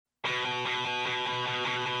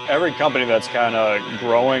every company that's kind of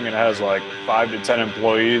growing and has like 5 to 10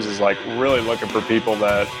 employees is like really looking for people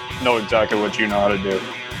that know exactly what you know how to do.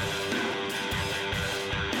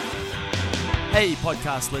 Hey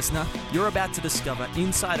podcast listener, you're about to discover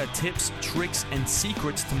insider tips, tricks, and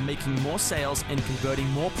secrets to making more sales and converting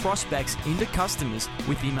more prospects into customers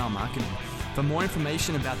with email marketing. For more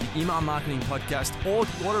information about the Email Marketing Podcast or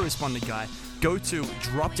the Autoresponder Guide, go to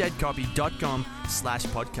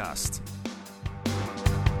dropdeadcopy.com/podcast.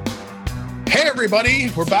 Hey everybody,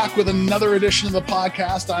 we're back with another edition of the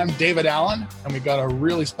podcast. I'm David Allen, and we've got a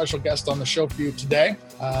really special guest on the show for you today.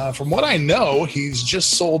 From what I know, he's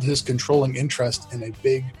just sold his controlling interest in a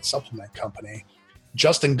big supplement company.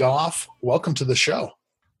 Justin Goff, welcome to the show.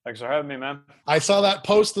 Thanks for having me, man. I saw that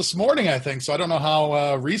post this morning, I think, so I don't know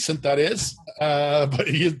how recent that is, but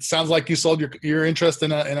it sounds like you sold your interest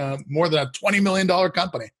in a more than a $20 million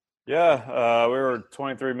company. Yeah, we were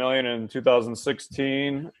 $23 million in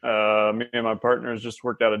 2016. Me and my partners just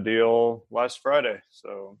worked out a deal last Friday.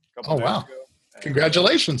 So a couple days ago.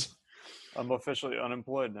 Congratulations. I'm officially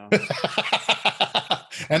unemployed now.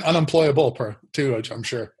 And unemployable too, I'm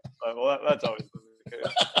sure. Well, that's always the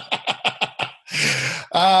case.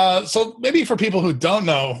 So maybe for people who don't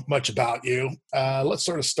know much about you, let's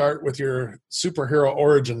sort of start with your superhero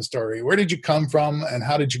origin story. Where did you come from, and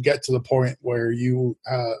how did you get to the point where you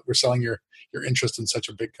were selling your interest in such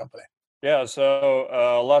a big company? Yeah, so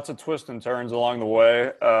lots of twists and turns along the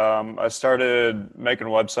way. I started making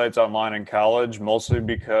websites online in college, mostly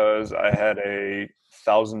because I had a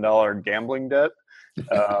 $1,000 gambling debt.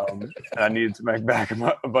 And I needed to make back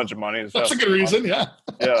a bunch of money. So that's a good reason, yeah.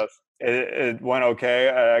 Yeah. It went okay.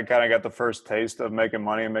 I kind of got the first taste of making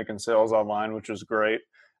money and making sales online, which was great.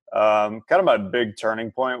 Kind of my big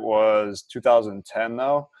turning point was 2010,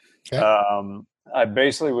 though. Okay. I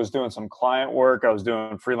basically was doing some client work. I was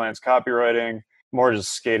doing freelance copywriting, more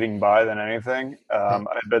just skating by than anything.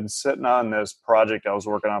 I'd been sitting on this project I was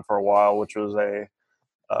working on for a while, which was a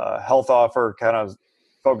health offer kind of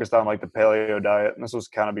focused on like the paleo diet. And this was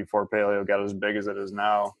kind of before paleo got as big as it is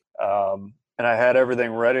now. And I had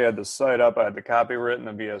everything ready. I had the site up. I had the copy written,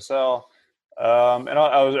 the VSL. And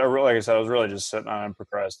I was, like I said, I was really just sitting on and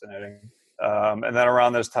procrastinating. And then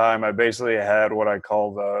around this time, I basically had what I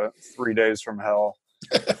call the 3 days from hell.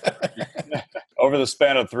 Over the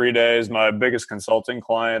span of 3 days, my biggest consulting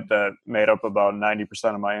client that made up about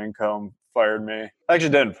 90% of my income fired me. Actually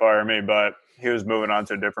didn't fire me, but he was moving on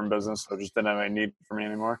to a different business, so just didn't have any need for me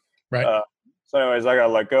anymore. Right. So anyways, I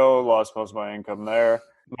got let go, lost most of my income there.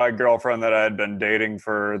 My girlfriend that I had been dating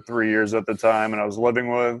for 3 years at the time and I was living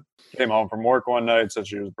with came home from work one night, said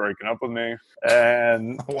she was breaking up with me.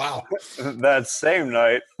 And wow, that same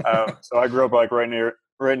night, so I grew up like right near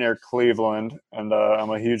Cleveland, and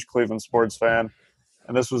I'm a huge Cleveland sports fan.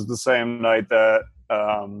 And this was the same night that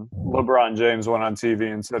LeBron James went on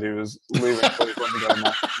TV and said he was leaving Cleveland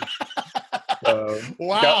to go.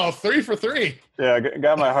 Wow, 3 for 3. Yeah,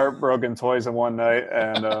 got my heart broken twice in one night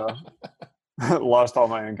and lost all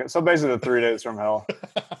my income. So basically the 3 days from hell.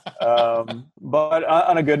 But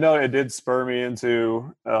on a good note, it did spur me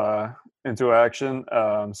into action.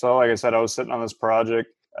 So like I said, I was sitting on this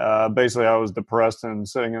project. Basically, I was depressed and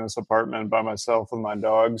sitting in this apartment by myself with my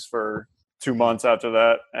dogs for 2 months after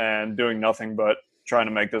that and doing nothing but trying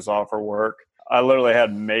to make this offer work. I literally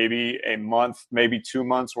had maybe a month, maybe 2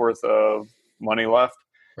 months worth of money left.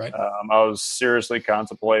 Right. I was seriously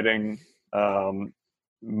contemplating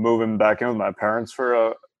moving back in with my parents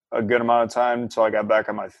for a good amount of time until I got back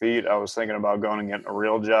on my feet. I was thinking about going and getting a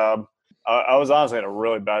real job. I was honestly in a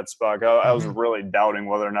really bad spot. I was really doubting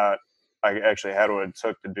whether or not I actually had what it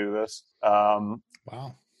took to do this.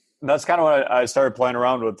 Wow. That's kind of when I started playing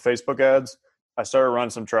around with Facebook ads. I started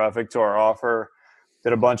running some traffic to our offer,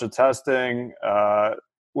 did a bunch of testing,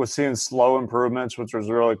 was seeing slow improvements, which was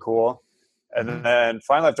really cool. And then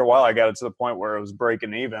finally, after a while, I got it to the point where it was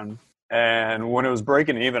breaking even. And when it was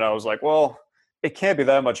breaking even, I was like, well, it can't be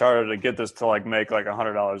that much harder to get this to like make like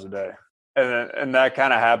 $100 a day. And that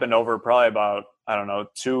kind of happened over probably about, I don't know,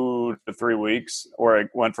 2 to 3 weeks, where it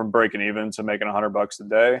went from breaking even to making $100 a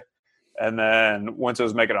day. And then once it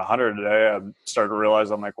was making 100 a day, I started to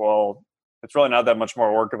realize, I'm like, well, it's really not that much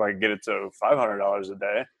more work if I could get it to $500 a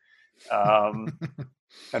day.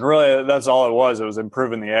 And really, that's all it was. It was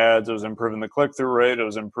improving the ads. It was improving the click-through rate. It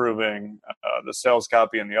was improving the sales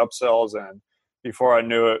copy and the upsells. And before I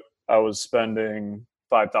knew it, I was spending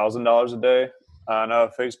 $5,000 a day on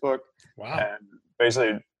Facebook. Wow. And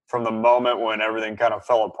basically, from the moment when everything kind of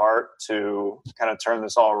fell apart to kind of turn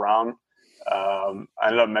this all around, I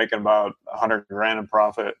ended up making about $100,000 in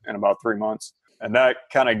profit in about 3 months. And that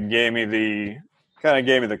kind of gave me kind of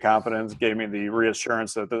gave me the confidence, gave me the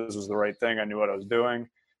reassurance that this was the right thing. I knew what I was doing.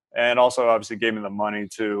 And also obviously gave me the money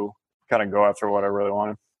to kind of go after what I really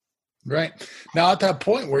wanted. Right. Now, at that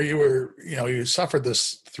point where you were, you suffered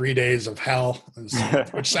this 3 days of hell,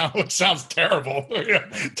 which sounds terrible,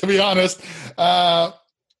 to be honest.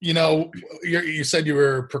 You said you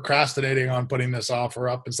were procrastinating on putting this offer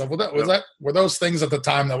up and stuff. Were those things at the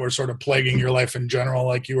time that were sort of plaguing your life in general?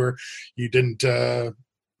 Like you didn't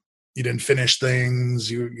finish things,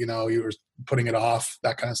 you were putting it off,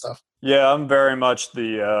 that kind of stuff. Yeah, I'm very much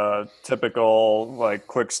the typical like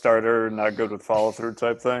quick starter, not good with follow through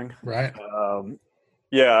type thing. Right.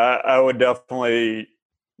 I would definitely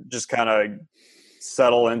just kind of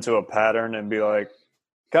settle into a pattern and be like,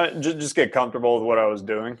 kind of just get comfortable with what I was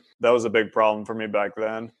doing. That was a big problem for me back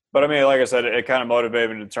then. But I mean, like I said, it kind of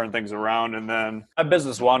motivated me to turn things around. And then my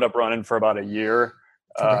business wound up running for about a year.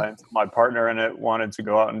 Okay. My partner in it wanted to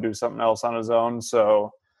go out and do something else on his own.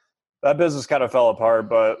 So that business kind of fell apart.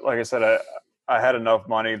 But like I said, I had enough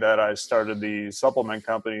money that I started the supplement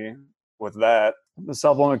company with that. The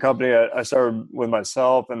supplement company, I started with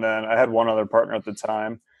myself, and then I had one other partner at the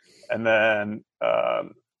time. And then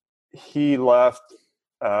he left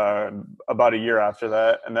about a year after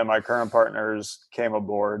that. And then my current partners came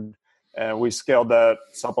aboard, and we scaled that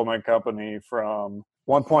supplement company from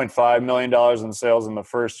 $1.5 million in sales in the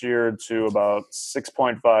first year to about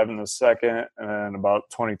 6.5 in the second, and then about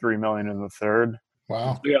 23 million in the third.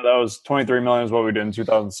 Wow. So yeah, that was 23 million is what we did in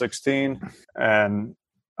 2016. And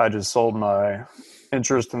I just sold my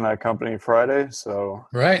interest in that company Friday. So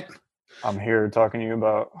right. I'm here talking to you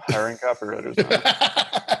about hiring copywriters now.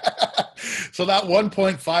 So that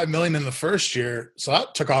 1.5 million in the first year, so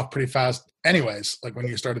that took off pretty fast anyways, like when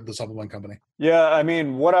you started the supplement company. Yeah. I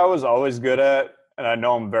mean, what I was always good at, and I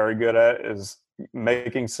know I'm very good at, is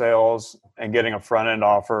making sales and getting a front end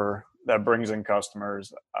offer that brings in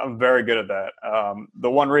customers. I'm very good at that.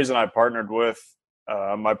 The one reason I partnered with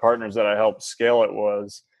my partners that I helped scale it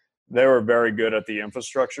was they were very good at the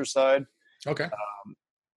infrastructure side. Okay.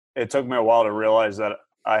 It took me a while to realize that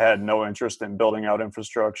I had no interest in building out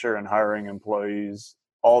infrastructure and hiring employees,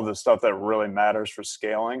 all of the stuff that really matters for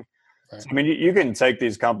scaling. Right. I mean, you can take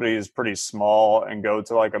these companies pretty small and go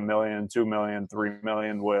to like 1 million, 2 million, 3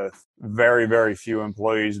 million with very, very few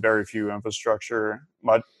employees, very few infrastructure,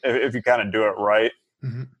 but if you kind of do it right.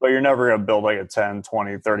 Mm-hmm. But you're never going to build like a 10,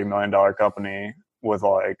 20, $30 million company with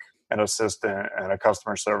like an assistant and a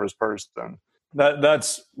customer service person.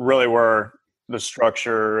 That's really where the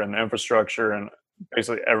structure and the infrastructure and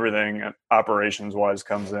basically everything operations wise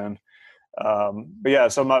comes in. But yeah,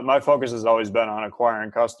 so my focus has always been on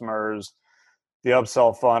acquiring customers, the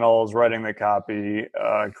upsell funnels, writing the copy,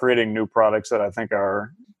 creating new products that I think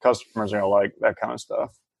our customers are going to like, that kind of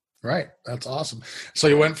stuff. Right. That's awesome. So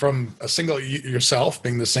you went from a single yourself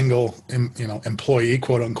being the single, employee,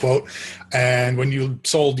 quote unquote. And when you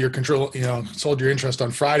sold your sold your interest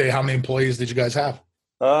on Friday, how many employees did you guys have?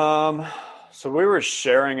 So we were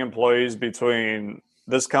sharing employees between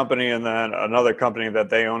this company and then another company that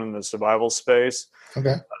they own in the survival space.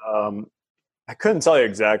 Okay. I couldn't tell you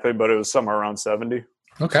exactly, but it was somewhere around 70.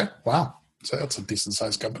 Okay. Wow. So that's a decent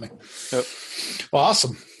sized company. Yep. Well,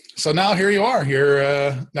 awesome. So now here you are.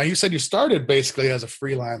 Now you said you started basically as a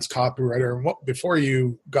freelance copywriter. Before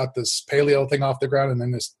you got this paleo thing off the ground and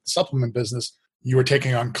then this supplement business, you were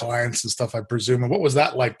taking on clients and stuff, I presume. And what was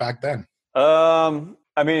that like back then?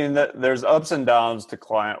 I mean, there's ups and downs to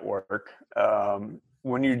client work.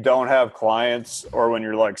 When you don't have clients or when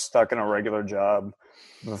you're like stuck in a regular job,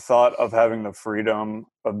 the thought of having the freedom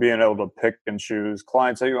of being able to pick and choose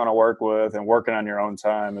clients that you want to work with and working on your own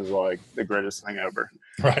time is like the greatest thing ever.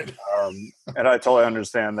 Right. And I totally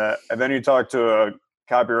understand that. And then you talk to a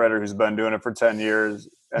copywriter who's been doing it for 10 years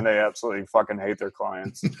and they absolutely fucking hate their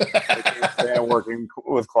clients. They can't stand working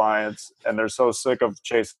with clients and they're so sick of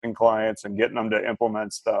chasing clients and getting them to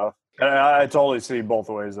implement stuff. And I totally see both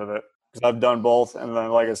ways of it because I've done both. And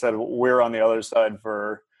then, like I said, we're on the other side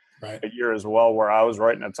for a year as well, where I was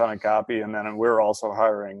writing a ton of copy and then we were also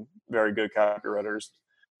hiring very good copywriters.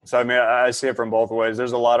 So, I mean, I see it from both ways.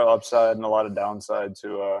 There's a lot of upside and a lot of downside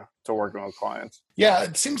to working with clients. Yeah,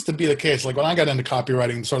 it seems to be the case. Like when I got into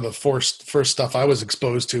copywriting, sort of the first stuff I was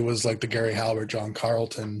exposed to was like the Gary Halbert, John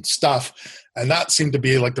Carlton stuff. And that seemed to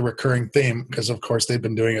be like the recurring theme because, of course, they've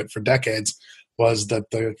been doing it for decades, was that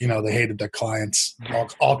they hated their clients.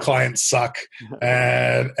 All clients suck.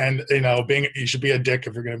 And you should be a dick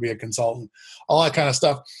if you're going to be a consultant, all that kind of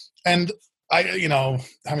stuff. And I,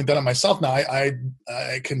 having done it myself now, I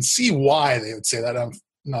can see why they would say that. I've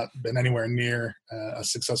not been anywhere near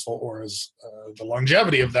as successful or as the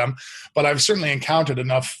longevity of them, but I've certainly encountered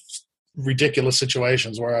enough ridiculous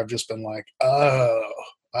situations where I've just been like, oh,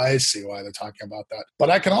 I see why they're talking about that. But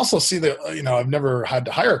I can also see that, I've never had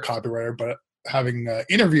to hire a copywriter, but having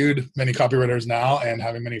interviewed many copywriters now and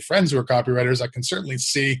having many friends who are copywriters, I can certainly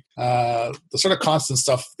see the sort of constant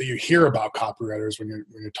stuff that you hear about copywriters when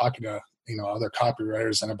you're talking to other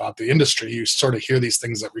copywriters and about the industry. You sort of hear these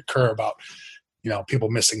things that recur about people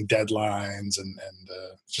missing deadlines and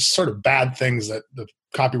just sort of bad things that the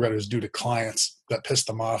copywriters do to clients that piss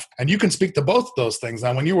them off. And you can speak to both of those things.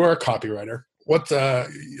 Now, when you were a copywriter,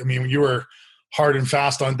 you were hard and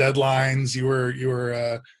fast on deadlines. You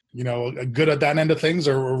were good at that end of things,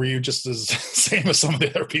 or were you just as same as some of the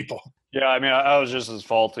other people? Yeah, I mean, I was just as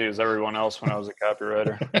faulty as everyone else when I was a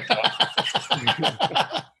copywriter.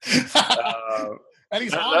 And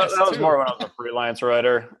he's honest, that was more when I was a freelance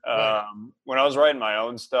writer. Right. When I was writing my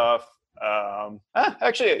own stuff,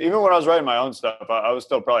 actually, even when I was writing my own stuff, I was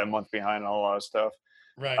still probably a month behind on a lot of stuff.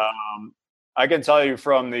 Right. I can tell you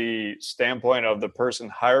from the standpoint of the person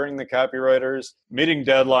hiring the copywriters, meeting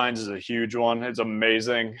deadlines is a huge one. It's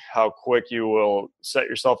amazing how quick you will set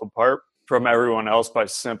yourself apart from everyone else by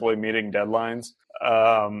simply meeting deadlines.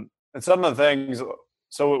 And some of the things,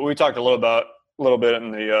 so we talked a little bit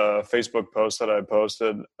in the Facebook post that I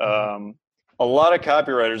posted. A lot of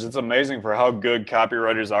copywriters, it's amazing for how good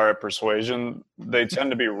copywriters are at persuasion. They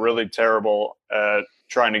tend to be really terrible at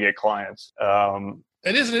trying to get clients.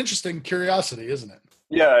 It is an interesting curiosity, isn't it?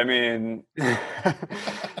 Yeah, I mean,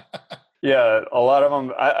 yeah, a lot of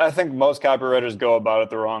them, I think most copywriters go about it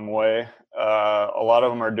the wrong way. A lot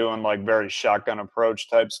of them are doing like very shotgun approach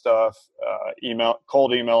type stuff,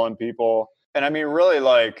 cold emailing people. And I mean, really,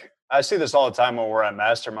 like, I see this all the time when we're at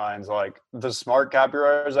masterminds. Like, the smart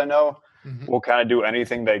copywriters I know will kind of do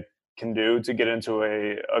anything they can do to get into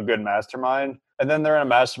a good mastermind. And then they're in a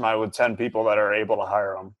mastermind with 10 people that are able to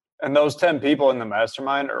hire them. And those 10 people in the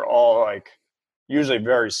mastermind are all like usually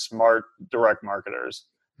very smart direct marketers.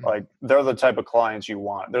 Like, they're the type of clients you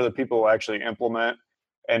want. They're the people who actually implement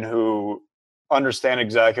and who understand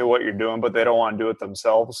exactly what you're doing, but they don't want to do it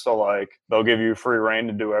themselves. So like, they'll give you free reign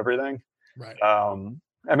to do everything. Right.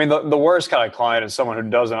 I mean, the worst kind of client is someone who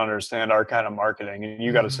doesn't understand our kind of marketing, and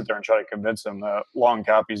you got to sit there and try to convince them that long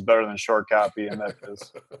copy is better than short copy, and that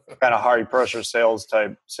this kind of high pressure sales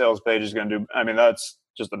page is going to do. I mean, that's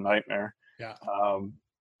just a nightmare. Yeah.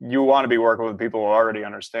 You want to be working with people who already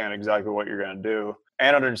understand exactly what you're going to do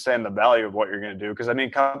and understand the value of what you're going to do. Because I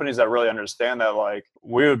mean, companies that really understand that, like,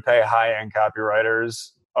 we would pay high-end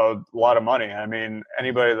copywriters a lot of money. I mean,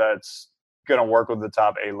 anybody that's going to work with the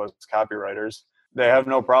top A-list copywriters, they have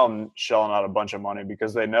no problem shelling out a bunch of money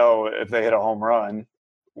because they know if they hit a home run,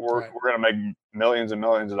 we're going to make millions and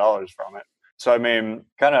millions of dollars from it. So, I mean,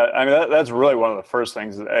 that's really one of the first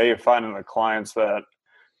things is finding the clients that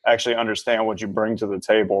actually understand what you bring to the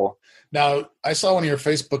table. Now, I saw one of your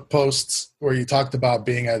Facebook posts where you talked about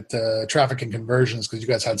being at Traffic and Conversions because you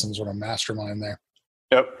guys had some sort of mastermind there.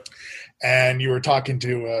 Yep. And you were talking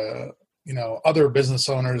to, other business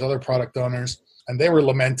owners, other product owners, and they were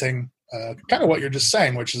lamenting kind of what you're just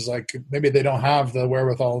saying, which is like maybe they don't have the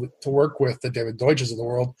wherewithal to work with the David Deutsches of the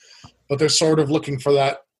world, but they're sort of looking for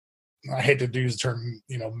that. I hate to use the term,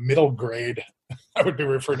 middle grade. I would be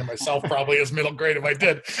referring to myself probably as middle grade if I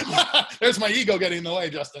did. There's my ego getting in the way,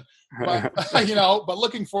 Justin. But, but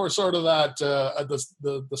looking for sort of that,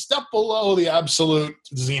 the step below the absolute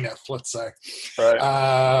zenith, let's say.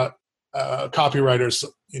 Right. Copywriters,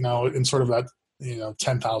 in sort of that,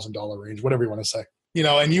 $10,000 range, whatever you want to say.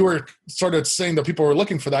 And you were sort of saying that people were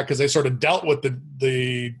looking for that because they sort of dealt with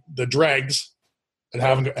the dregs and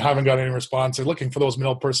haven't got any response. They're looking for those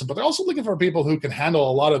middle person, but they're also looking for people who can handle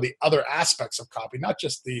a lot of the other aspects of copy, not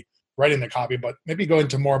just the writing the copy, but maybe go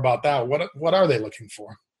into more about that. What are they looking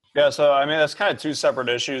for? Yeah, so I mean, that's kind of two separate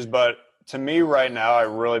issues, but to me right now, I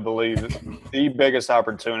really believe the biggest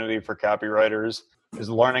opportunity for copywriters is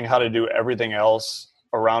learning how to do everything else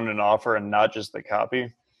around an offer and not just the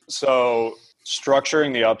copy. So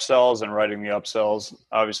structuring the upsells and writing the upsells,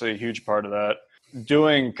 obviously a huge part of that.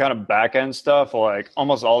 Doing kind of back end stuff, like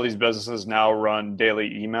almost all these businesses now run daily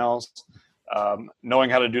emails. Knowing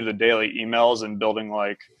how to do the daily emails and building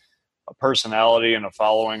like a personality and a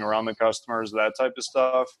following around the customers, that type of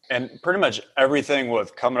stuff. And pretty much everything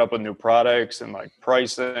with coming up with new products and like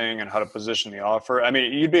pricing and how to position the offer. I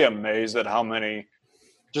mean, you'd be amazed at how many,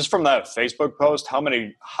 just from that Facebook post, how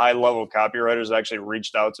many high level copywriters actually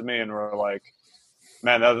reached out to me and were like,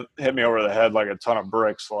 man, that hit me over the head like a ton of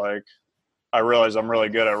bricks. Like, I realize I'm really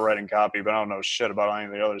good at writing copy, but I don't know shit about any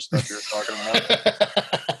of the other stuff you're talking about.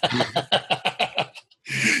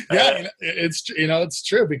 Yeah, it's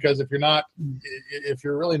true, because if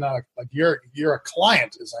you're really not like you're a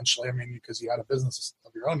client essentially. I mean, because you had a business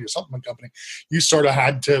of your own, your supplement company, you sort of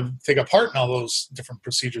had to take a part in all those different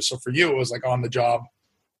procedures. So for you, it was like on the job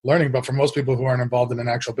learning. But for most people who aren't involved in an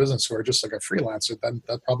actual business, who are just like a freelancer, then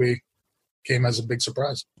that probably came as a big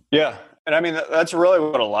surprise. Yeah. And I mean, that's really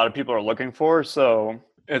what a lot of people are looking for. So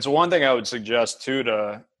it's one thing I would suggest too,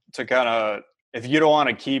 to kind of, if you don't want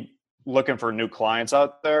to keep looking for new clients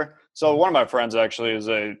out there. So one of my friends actually is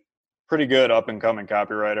a pretty good up and coming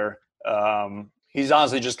copywriter. He's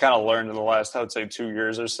honestly just kind of learned in the last, I would say 2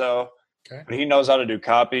 years or so. Okay. But he knows how to do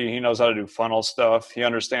copy. He knows how to do funnel stuff. He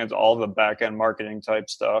understands all the back end marketing type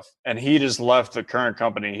stuff. And he just left the current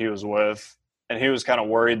company he was with. And he was kind of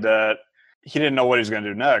worried that he didn't know what he was going to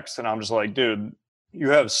do next. And I'm just like, dude, you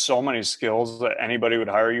have so many skills that anybody would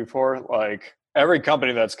hire you for. Like, every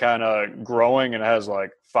company that's kind of growing and has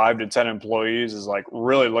like 5 to 10 employees is like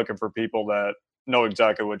really looking for people that know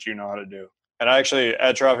exactly what you know how to do. And actually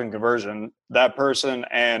at Traffic and Conversion, that person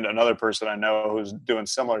and another person I know who's doing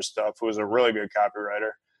similar stuff, who is a really good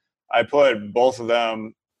copywriter, I put both of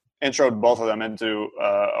them, introed both of them into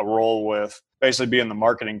a role with basically being the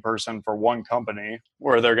marketing person for one company,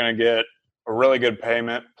 where they're going to get a really good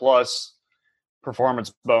payment plus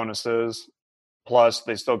performance bonuses, plus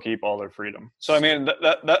they still keep all their freedom. So, I mean,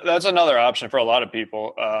 that's another option for a lot of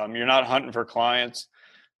people. You're not hunting for clients.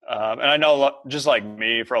 And I know, just like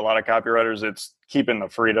me, for a lot of copywriters, it's keeping the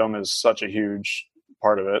freedom is such a huge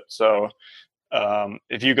part of it. So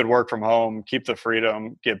if you could work from home, keep the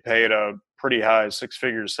freedom, get paid a pretty high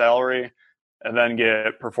 6-figure salary, and then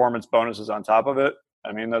get performance bonuses on top of it,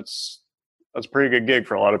 I mean, that's a pretty good gig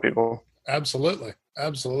for a lot of people. Absolutely.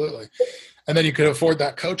 Absolutely. And then you could afford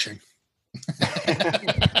that coaching.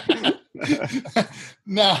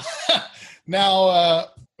 Now,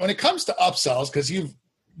 when it comes to upsells, because you've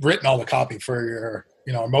written all the copy for your,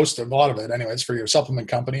 a lot of it anyways, for your supplement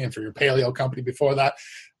company and for your paleo company before that,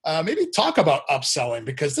 maybe talk about upselling,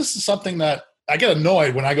 because this is something that I get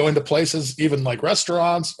annoyed when I go into places, even like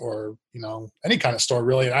restaurants or, any kind of store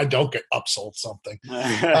really, and I don't get upsold something.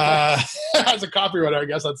 As a copywriter, I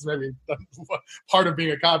guess that's maybe part of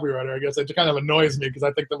being a copywriter. I guess it kind of annoys me, because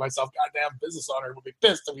I think to myself, goddamn, business owner will be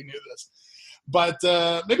pissed if we knew this. But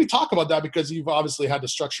maybe talk about that, because you've obviously had to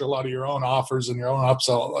structure a lot of your own offers and your own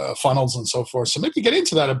upsell funnels and so forth. So maybe get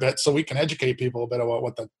into that a bit so we can educate people a bit about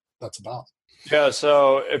what that's about. Yeah.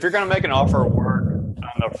 So if you're going to make an offer work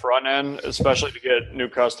on the front end, especially to get new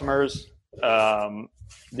customers,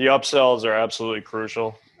 the upsells are absolutely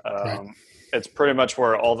crucial. Right. It's pretty much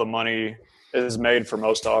where all the money is made for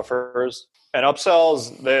most offers. And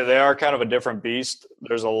upsells, they are kind of a different beast.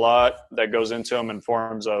 There's a lot that goes into them in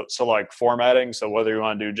forms of, like formatting. So whether you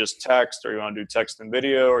want to do just text, or you want to do text and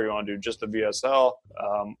video, or you want to do just a VSL,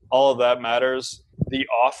 all of that matters. The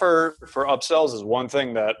offer for upsells is one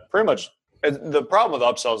thing that pretty much, the problem with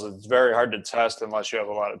upsells is it's very hard to test unless you have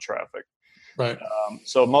a lot of traffic. Right.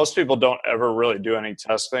 So most people don't ever really do any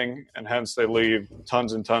testing, and hence they leave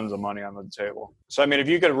tons and tons of money on the table. So, I mean, if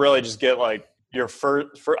you could really just get like your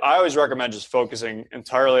I always recommend just focusing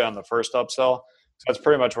entirely on the first upsell. That's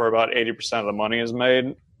pretty much where about 80% of the money is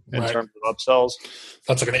made in terms of upsells.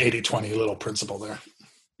 That's like an 80-20 little principle there.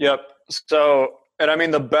 Yep. So, and I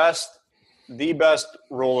mean, the best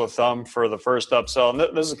rule of thumb for the first upsell,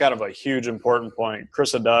 and this is kind of a huge important point.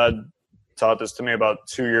 Chris Haddad taught this to me about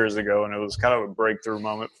 2 years ago, and it was kind of a breakthrough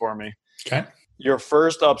moment for me. Okay. Your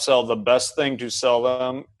first upsell, the best thing to sell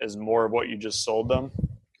them is more of what you just sold them.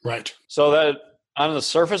 Right. So that on the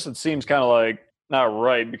surface, it seems kind of like not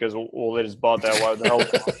right, because, well, they just bought that. Why the hell was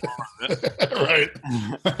it? Right.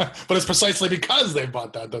 But it's precisely because they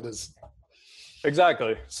bought that is.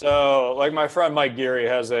 Exactly. So like my friend Mike Geary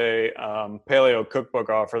has a paleo cookbook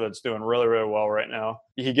offer that's doing really, really well right now.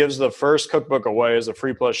 He gives the first cookbook away as a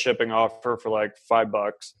free plus shipping offer for like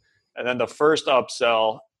 $5. And then the first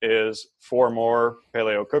upsell is 4 more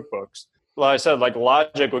paleo cookbooks. Like I said, like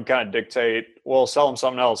logic would kind of dictate, well, sell them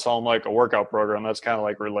something else, sell them like a workout program that's kind of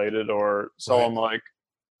like related, or sell them like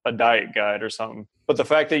a diet guide or something. But the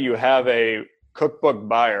fact that you have a cookbook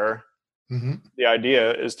buyer, the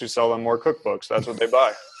idea is to sell them more cookbooks. That's what they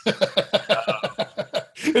buy.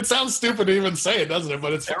 It sounds stupid to even say it, doesn't it?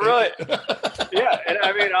 But it really, yeah. And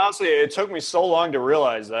I mean, honestly, it took me so long to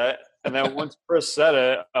realize that. And then once Chris said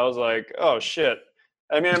it, I was like, oh shit.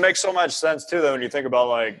 I mean, it makes so much sense too, though, when you think about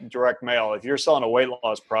like direct mail. If you're selling a weight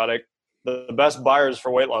loss product, the best buyers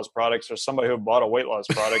for weight loss products are somebody who bought a weight loss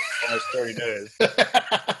product in almost 30 days.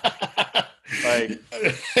 Like,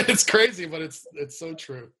 it's crazy, but it's so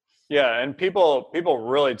true. Yeah, and people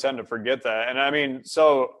really tend to forget that. And I mean,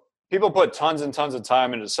 so people put tons and tons of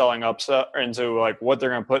time into selling upsell, into like what they're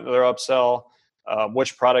going to put into their upsell,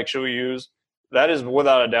 which product should we use. That is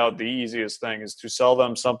without a doubt the easiest thing, is to sell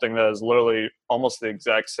them something that is literally almost the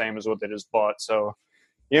exact same as what they just bought. So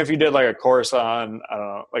if you did like a course on, I don't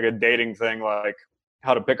know, like a dating thing, like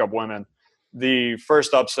how to pick up women, the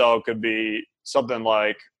first upsell could be something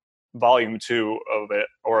like volume 2 of it,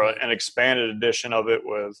 or an expanded edition of it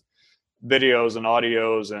with videos and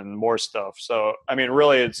audios and more stuff. So, I mean,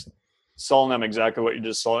 really it's selling them exactly what you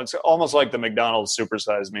just sold. It's almost like the McDonald's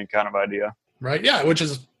supersize me kind of idea. Right. Yeah. Which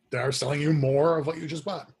is, they're selling you more of what you just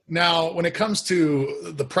bought. Now, when it comes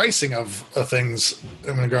to the pricing of things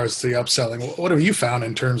in regards to the upselling, what have you found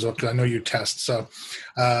in terms of, because I know you test, so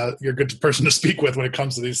you're a good person to speak with when it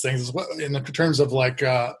comes to these things. In terms of like,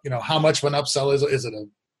 how much of an upsell is it a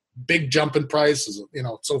big jump in price? Is it,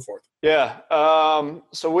 so forth? Yeah.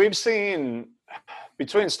 So we've seen,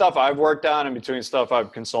 between stuff I've worked on and between stuff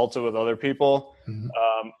I've consulted with other people,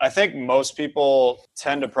 I think most people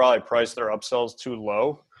tend to probably price their upsells too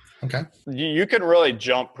low. Okay. You can really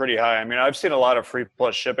jump pretty high. I mean, I've seen a lot of free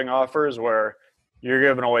plus shipping offers where you're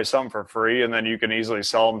giving away something for free, and then you can easily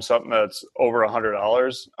sell them something that's over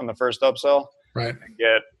 $100 on the first upsell. Right. And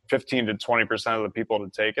get 15 to 20% of the people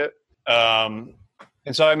to take it. And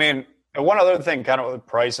so, I mean, one other thing kind of with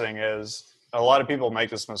pricing is, a lot of people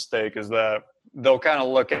make this mistake, is that they'll kind of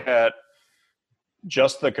look at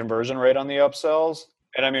just the conversion rate on the upsells.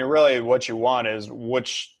 And I mean, really what you want is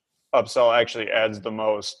which upsell actually adds the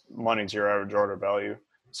most money to your average order value.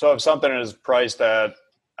 So if something is priced at,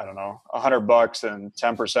 I don't know, $100 and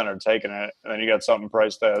 10% are taking it, and then you got something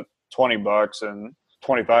priced at $20 and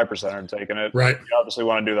 25% are taking it, right, you obviously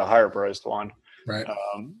want to do the higher priced one, right?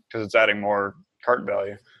 Because it's adding more cart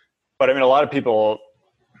value. But I mean, a lot of people,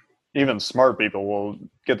 even smart people, will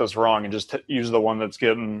get this wrong and just use the one that's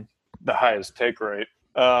getting the highest take rate.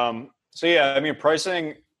 So yeah, I mean,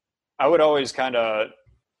 pricing, I would always kind of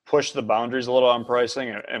push the boundaries a little on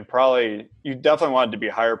pricing, and probably you definitely want it to be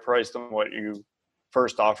higher priced than what you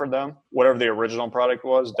first offered them. Whatever the original product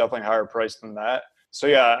was, definitely higher priced than that. So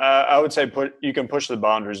yeah, I would say you can push the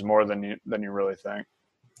boundaries more than you really think.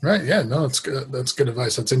 Right. Yeah. No, that's good. That's good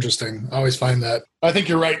advice. That's interesting. I always find that. I think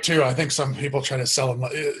you're right too. I think some people try to sell them.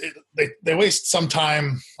 They waste some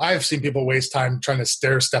time. I've seen people waste time trying to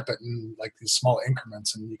stair step it in like these small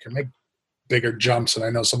increments, and you can make bigger jumps. And I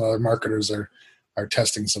know some other marketers are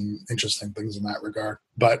testing some interesting things in that regard.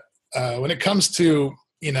 But when it comes to,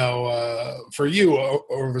 for you,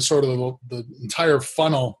 over sort of the entire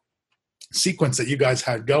funnel sequence that you guys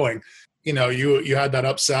had going, you had that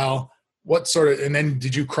upsell. What sort of, and then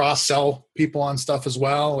did you cross sell people on stuff as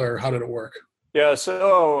well, or how did it work? Yeah,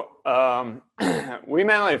 so we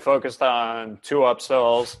mainly focused on 2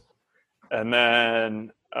 upsells, and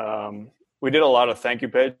then we did a lot of thank you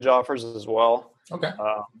page offers as well. Okay.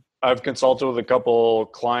 I've consulted with a couple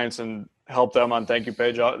clients and helped them on thank you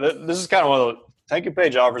page. This is kind of one of the thank you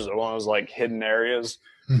page offers are one of those like hidden areas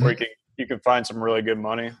where you can find some really good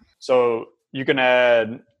money. So you can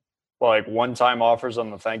add like one-time offers on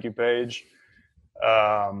the thank you page.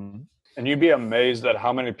 And you'd be amazed at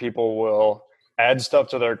how many people will add stuff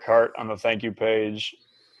to their cart on the thank you page,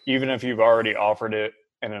 even if you've already offered it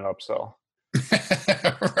in an upsell.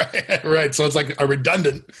 Right. So it's like a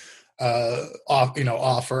redundant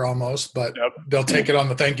offer almost, but they'll take it on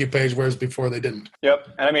the thank you page, whereas before they didn't. Yep.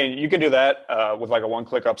 And I mean, you can do that with like a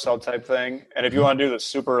one-click upsell type thing. And if you want to do the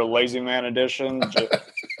super lazy man edition, just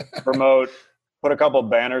put a couple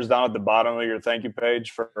banners down at the bottom of your thank you page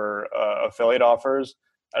for affiliate offers.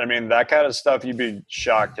 I mean, that kind of stuff, you'd be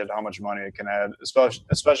shocked at how much money it can add,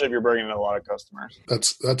 especially if you're bringing in a lot of customers.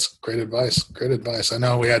 That's great advice. Great advice. I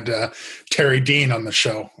know we had Terry Dean on the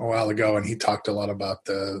show a while ago, and he talked a lot about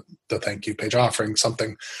the thank you page, offering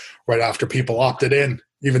something right after people opted in,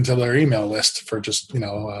 even to their email list for just,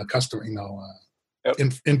 customer,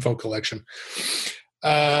 info collection.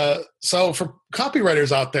 So for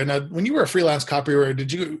copywriters out there, now, when you were a freelance copywriter,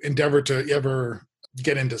 did you endeavor to ever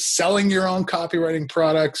get into selling your own copywriting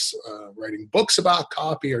products, writing books about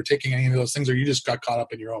copy, or taking any of those things, or you just got caught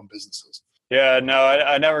up in your own businesses? Yeah, no,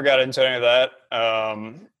 I never got into any of that.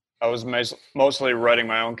 I was mostly writing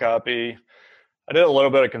my own copy. I did a little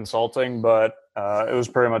bit of consulting, but it was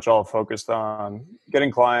pretty much all focused on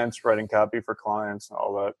getting clients, writing copy for clients, and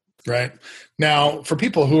all that. Right. Now, for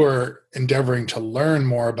people who are endeavoring to learn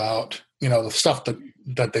more about, the stuff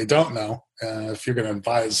that they don't know, if you're going to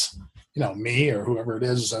advise, me or whoever it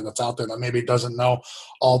is that's out there that maybe doesn't know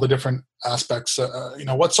all the different aspects,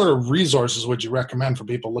 what sort of resources would you recommend for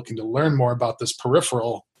people looking to learn more about this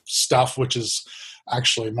peripheral stuff, which is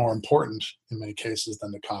actually more important in many cases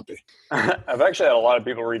than the copy. I've actually had a lot of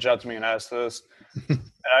people reach out to me and ask this.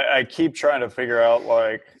 I keep trying to figure out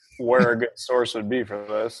like where a good source would be for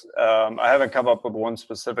this. I haven't come up with one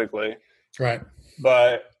specifically. Right.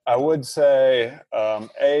 But I would say,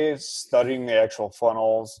 studying the actual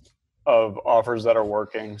funnels of offers that are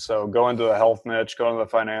working. So go into the health niche, go into the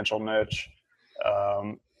financial niche.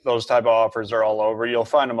 Those type of offers are all over. You'll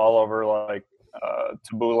find them all over like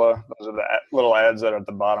Taboola. Those are the little ads that are at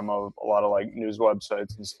the bottom of a lot of like news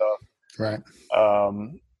websites and stuff. Right.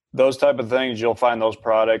 Those type of things, you'll find those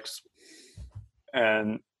products.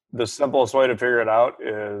 And the simplest way to figure it out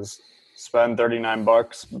is spend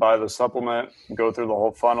 $39, buy the supplement, go through the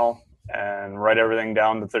whole funnel and write everything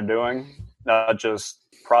down that they're doing, not just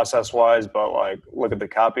process wise, but like look at the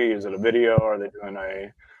copy. Is it a video? Are they doing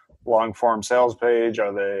a long form sales page?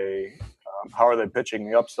 Are they, how are they pitching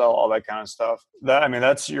the upsell? All that kind of stuff.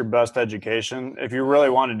 That's your best education. If you really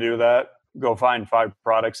want to do that, go find 5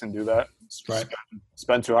 products and do that. Right.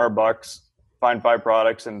 Spend $200, find 5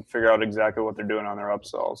 products and figure out exactly what they're doing on their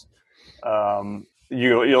upsells.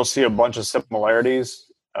 You'll see a bunch of similarities.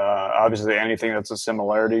 Obviously, anything that's a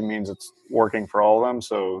similarity means it's working for all of them.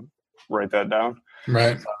 So write that down.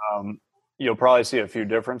 Right. You'll probably see a few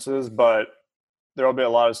differences, but there'll be a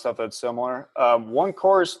lot of stuff that's similar. One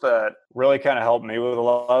course that really kind of helped me with a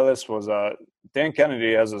lot of this was Dan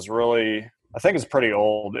Kennedy has this really, I think it's pretty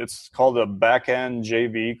old. It's called the Backend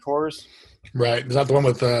JV course. Right. Is that the one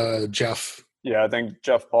with Jeff? Yeah, I think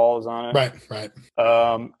Jeff Paul is on it. Right.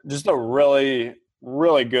 Just a really,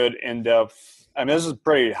 really good in-depth. This is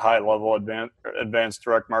pretty high-level advanced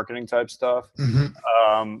direct marketing type stuff.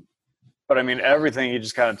 Mm-hmm. But everything he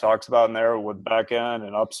just kind of talks about in there with back-end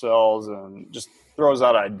and upsells and just throws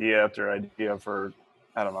out idea after idea for,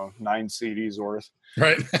 9 CDs worth.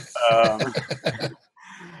 Right.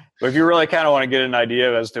 But if you really kind of want to get an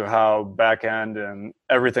idea as to how back-end and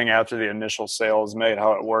everything after the initial sale is made,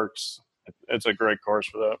 how it works, it's a great course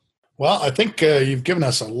for that. Well, I think you've given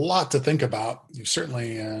us a lot to think about. You've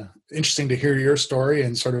certainly interesting to hear your story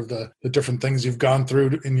and sort of the different things you've gone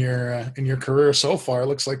through in your career so far. It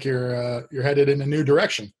looks like you're headed in a new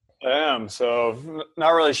direction. I am. So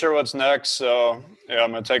not really sure what's next. So yeah,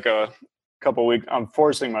 I'm going to take a couple weeks. I'm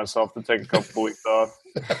forcing myself to take a couple weeks off.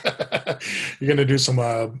 You're going to do some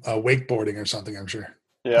wakeboarding or something, I'm sure.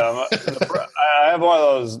 Yeah. I have one of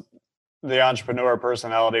those, the entrepreneur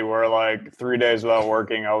personality where like 3 days without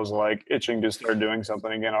working, I was like itching to start doing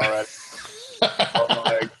something again already. I'm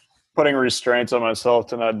like putting restraints on myself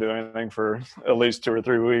to not do anything for at least 2 or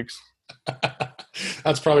 3 weeks.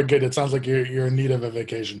 That's probably good. It sounds like you're in need of a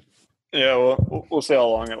vacation. Yeah, well, we'll see how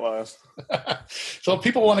long it lasts. So if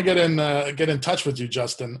people want to get in touch with you,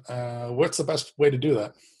 Justin, what's the best way to do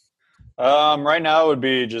that? Right now it would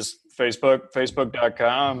be just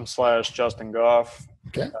facebook.com/Justin Goff.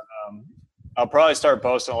 Okay. I'll probably start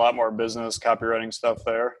posting a lot more business copywriting stuff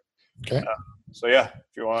there. Okay. So yeah,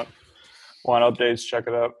 if you want updates, check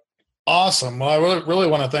it out. Awesome. Well, I really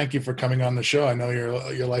want to thank you for coming on the show. I know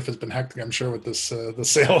your life has been hectic, I'm sure, with this the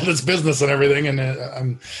sale of this business and everything. And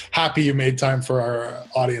I'm happy you made time for our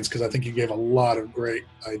audience because I think you gave a lot of great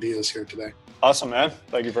ideas here today. Awesome, man.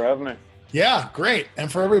 Thank you for having me. Yeah, great.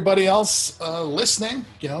 And for everybody else listening,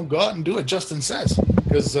 go out and do what Justin says,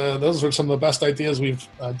 because those are some of the best ideas we've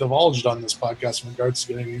divulged on this podcast in regards to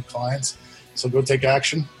getting new clients. So go take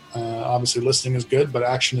action. Obviously, listening is good, but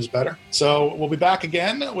action is better. So we'll be back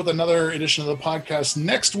again with another edition of the podcast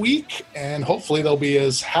next week, and hopefully they'll be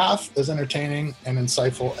half as entertaining and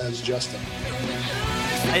insightful as Justin.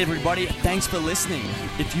 Hey everybody, thanks for listening.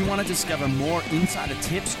 If you want to discover more insider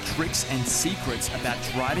tips, tricks, and secrets about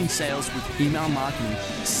driving sales with email marketing,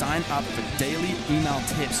 sign up for daily email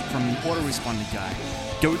tips from the autoresponder guy.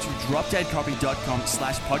 Go to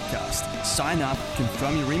dropdeadcopy.com/podcast, sign up,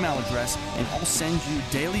 confirm your email address, and I'll send you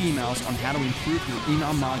daily emails on how to improve your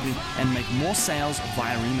email marketing and make more sales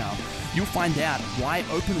via email. You'll find out why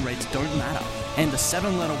open rates don't matter and the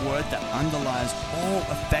 7-letter word that underlies all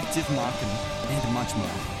effective marketing and much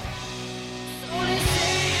more.